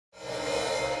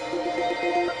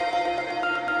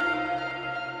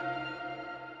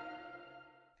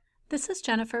This is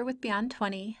Jennifer with Beyond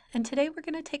 20, and today we're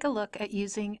going to take a look at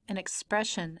using an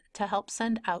expression to help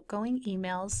send outgoing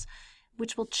emails,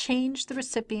 which will change the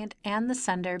recipient and the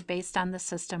sender based on the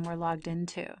system we're logged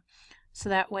into. So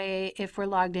that way, if we're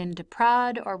logged into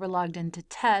prod or we're logged into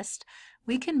test,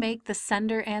 we can make the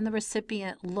sender and the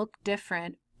recipient look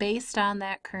different based on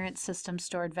that current system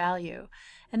stored value.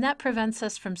 And that prevents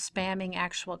us from spamming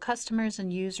actual customers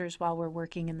and users while we're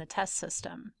working in the test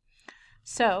system.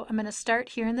 So I'm going to start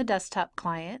here in the desktop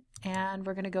client, and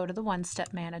we're going to go to the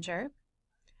one-step manager,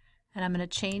 and I'm going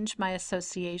to change my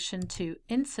association to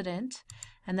incident,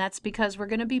 and that's because we're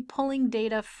going to be pulling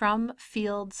data from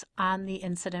fields on the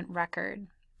incident record.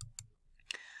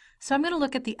 So I'm going to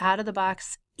look at the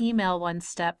out-of-the-box email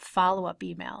one-step follow-up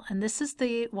email, and this is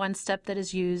the one step that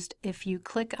is used if you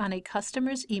click on a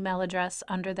customer's email address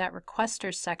under that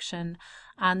requester section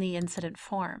on the incident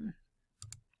form.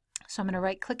 So I'm going to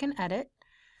right-click and edit,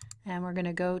 and we're going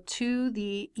to go to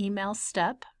the email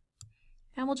step,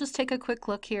 and we'll just take a quick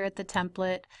look here at the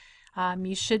template.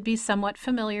 You should be somewhat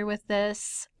familiar with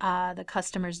this. The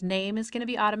customer's name is going to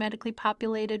be automatically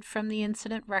populated from the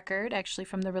incident record, actually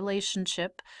from the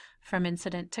relationship from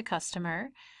incident to customer.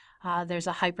 There's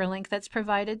a hyperlink that's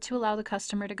provided to allow the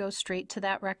customer to go straight to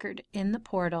that record in the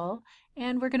portal,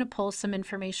 and we're going to pull some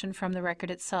information from the record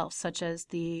itself, such as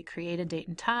the created date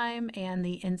and time and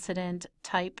the incident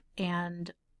type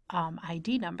and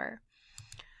ID number.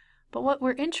 But what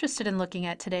we're interested in looking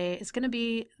at today is going to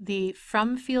be the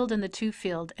from field and the to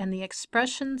field and the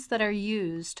expressions that are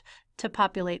used to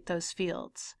populate those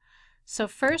fields. So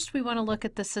first we want to look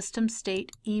at the system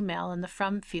state email in the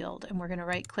from field, and we're going to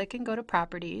right click and go to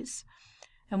properties.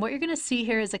 And what you're going to see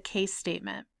here is a case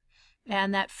statement.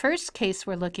 And that first case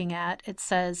we're looking at, it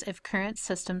says if current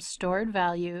system stored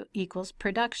value equals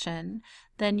production,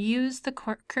 then use the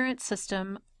current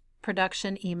system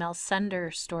production email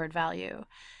sender stored value.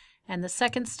 And the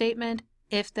second statement,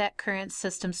 if that current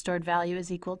system stored value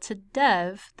is equal to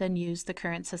dev, then use the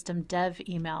current system dev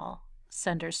email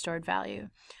sender stored value.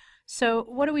 So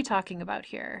what are we talking about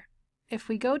here? If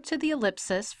we go to the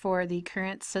ellipsis for the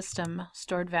current system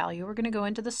stored value, we're going to go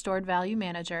into the stored value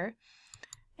manager,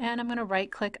 and I'm going to right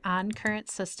click on current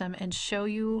system and show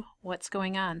you what's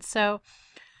going on. So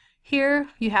here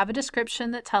you have a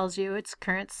description that tells you it's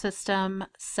current system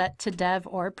set to dev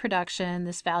or production.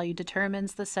 This value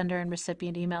determines the sender and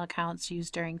recipient email accounts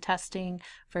used during testing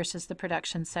versus the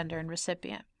production sender and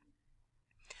recipient.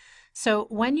 So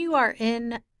when you are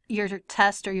in your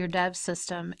test or your dev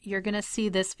system, you're going to see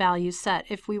this value set.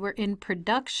 If we were in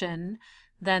production,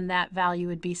 then that value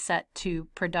would be set to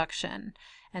production.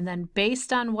 And then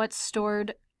based on what's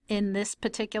stored in this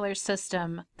particular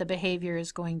system, the behavior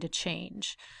is going to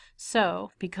change.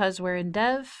 So because we're in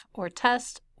dev or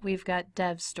test, we've got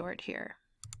dev stored here.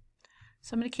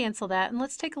 So I'm going to cancel that, and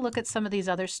let's take a look at some of these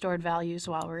other stored values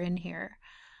while we're in here.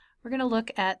 We're going to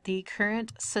look at the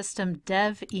current system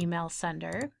dev email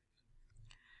sender.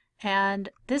 And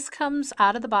this comes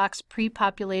out of the box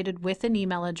pre-populated with an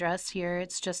email address here.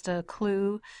 It's just a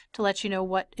clue to let you know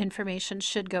what information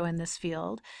should go in this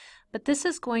field. But this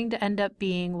is going to end up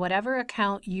being whatever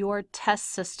account your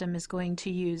test system is going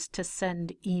to use to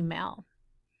send email.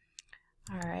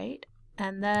 All right,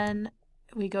 and then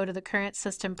we go to the current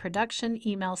system production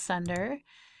email sender,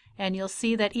 and you'll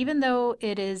see that even though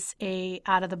it is a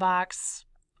out-of-the-box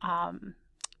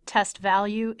test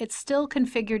value, it's still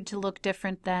configured to look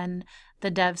different than the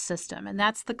dev system, and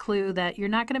that's the clue that you're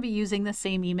not going to be using the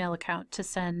same email account to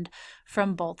send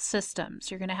from both systems.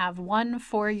 You're going to have one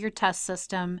for your test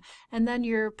system, and then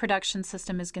your production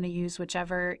system is going to use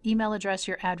whichever email address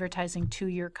you're advertising to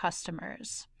your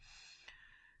customers.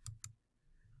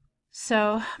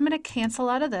 So I'm going to cancel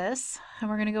out of this, and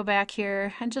we're going to go back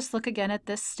here and just look again at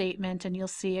this statement, and you'll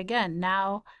see again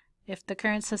now if the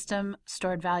current system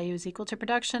stored value is equal to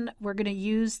production, we're going to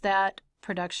use that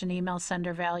production email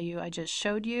sender value I just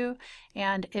showed you,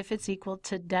 and if it's equal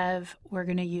to dev, we're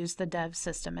going to use the dev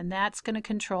system, and that's going to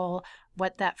control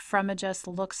what that from adjust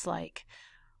looks like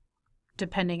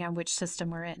depending on which system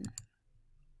we're in.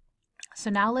 So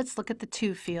now let's look at the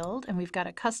to field, and we've got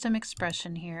a custom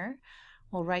expression here.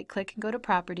 We'll right click and go to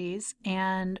properties,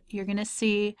 and you're going to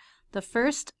see the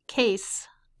first case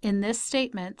in this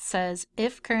statement says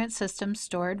if current system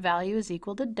stored value is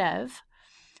equal to dev,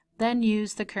 then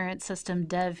use the current system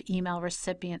dev email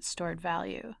recipient stored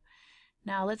value.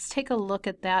 Now let's take a look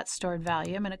at that stored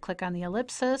value. I'm going to click on the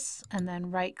ellipsis and then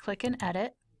right click and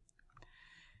edit.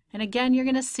 And again, you're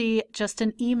going to see just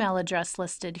an email address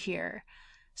listed here.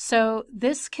 So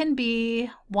this can be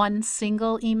one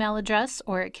single email address,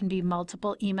 or it can be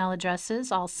multiple email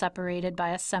addresses, all separated by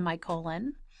a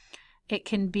semicolon. It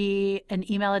can be an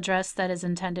email address that is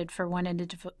intended for one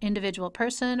individual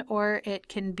person, or it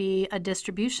can be a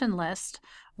distribution list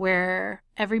where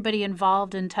everybody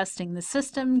involved in testing the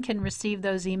system can receive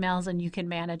those emails, and you can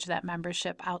manage that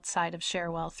membership outside of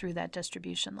Cherwell through that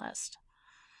distribution list.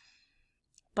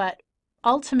 But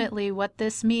ultimately, what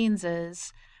this means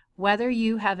is whether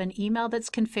you have an email that's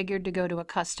configured to go to a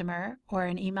customer, or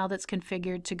an email that's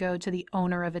configured to go to the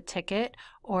owner of a ticket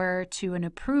or to an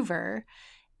approver,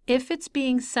 if it's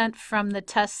being sent from the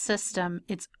test system,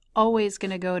 it's always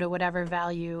going to go to whatever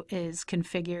value is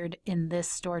configured in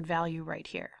this stored value right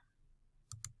here.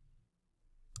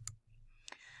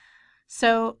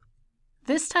 So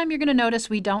this time you're going to notice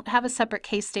we don't have a separate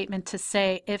case statement to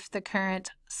say if the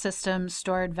current system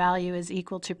stored value is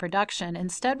equal to production.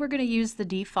 Instead, we're going to use the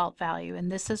default value,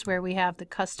 and this is where we have the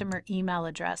customer email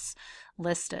address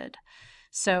listed.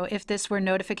 So if this were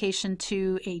notification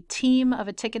to a team of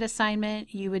a ticket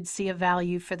assignment, you would see a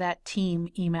value for that team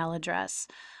email address.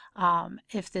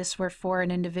 If this were for an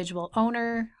individual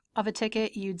owner of a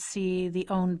ticket, you'd see the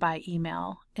owned by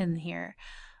email in here.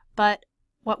 But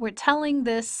what we're telling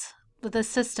the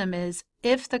system is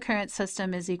if the current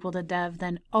system is equal to dev,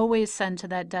 then always send to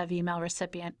that dev email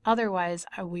recipient. Otherwise,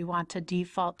 we want to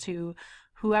default to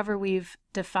whoever we've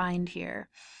defined here.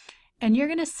 And you're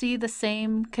going to see the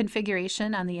same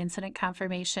configuration on the incident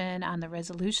confirmation, on the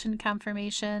resolution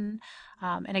confirmation.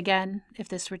 And again, if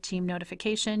this were team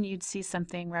notification, you'd see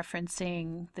something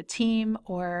referencing the team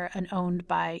or an owned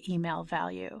by email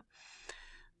value.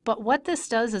 But what this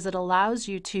does is it allows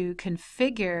you to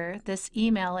configure this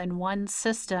email in one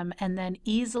system and then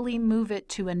easily move it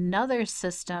to another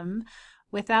system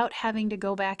without having to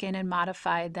go back in and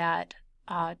modify that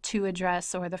to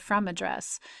address or the from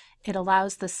address. It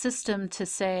allows the system to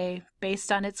say,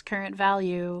 based on its current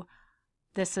value,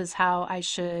 this is how I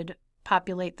should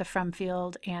populate the from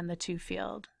field and the to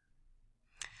field.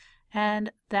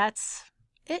 And that's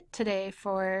it today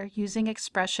for using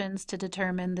expressions to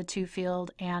determine the to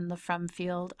field and the from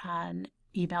field on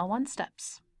email one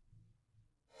steps.